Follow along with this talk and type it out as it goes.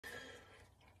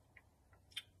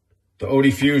The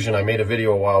Oatey Fusion, I made a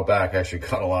video a while back, actually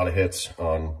got a lot of hits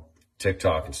on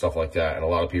TikTok and stuff like that. And a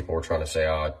lot of people were trying to say,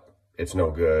 it's no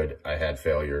good. I had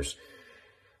failures.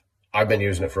 I've been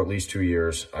using it for at least 2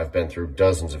 years. I've been through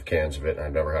dozens of cans of it, and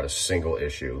I've never had a single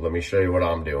issue. Let me show you what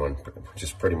I'm doing.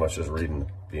 Just pretty much just reading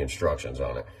the instructions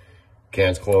on it.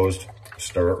 Can's closed.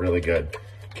 Stir it really good.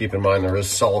 Keep in mind there is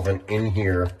solvent in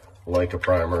here, like a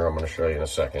primer. I'm going to show you in a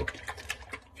second.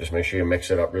 Just make sure you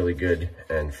mix it up really good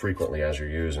and frequently as you're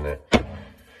using it.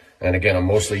 And again, I'm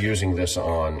mostly using this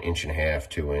on 1.5 inch,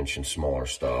 2 inch, and smaller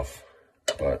stuff.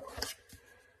 But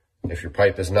if your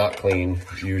pipe is not clean,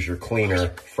 use your cleaner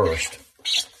first.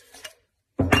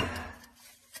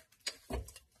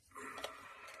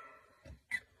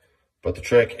 But the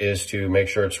trick is to make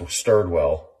sure it's stirred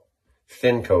well,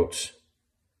 thin coats,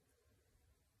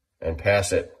 and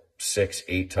pass it 6,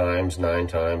 8 times, 9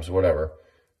 times, whatever.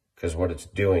 Because what it's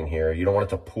doing here, you don't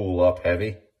want it to pool up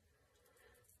heavy.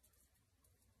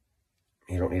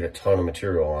 You don't need a ton of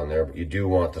material on there, but you do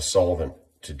want the solvent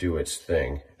to do its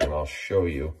thing. And I'll show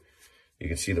you. You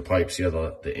can see the pipe. See how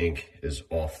the ink is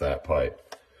off that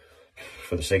pipe.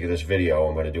 For the sake of this video,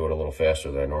 I'm going to do it a little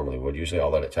faster than I normally would. Usually I'll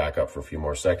let it tack up for a few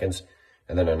more seconds,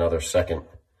 and then another second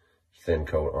thin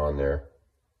coat on there.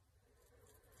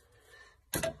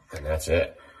 And that's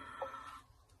it.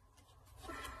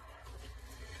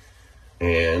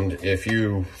 And if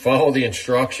you follow the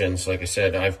instructions, like I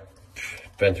said, I've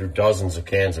been through dozens of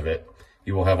cans of it,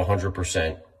 you will have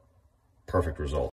 100% perfect result.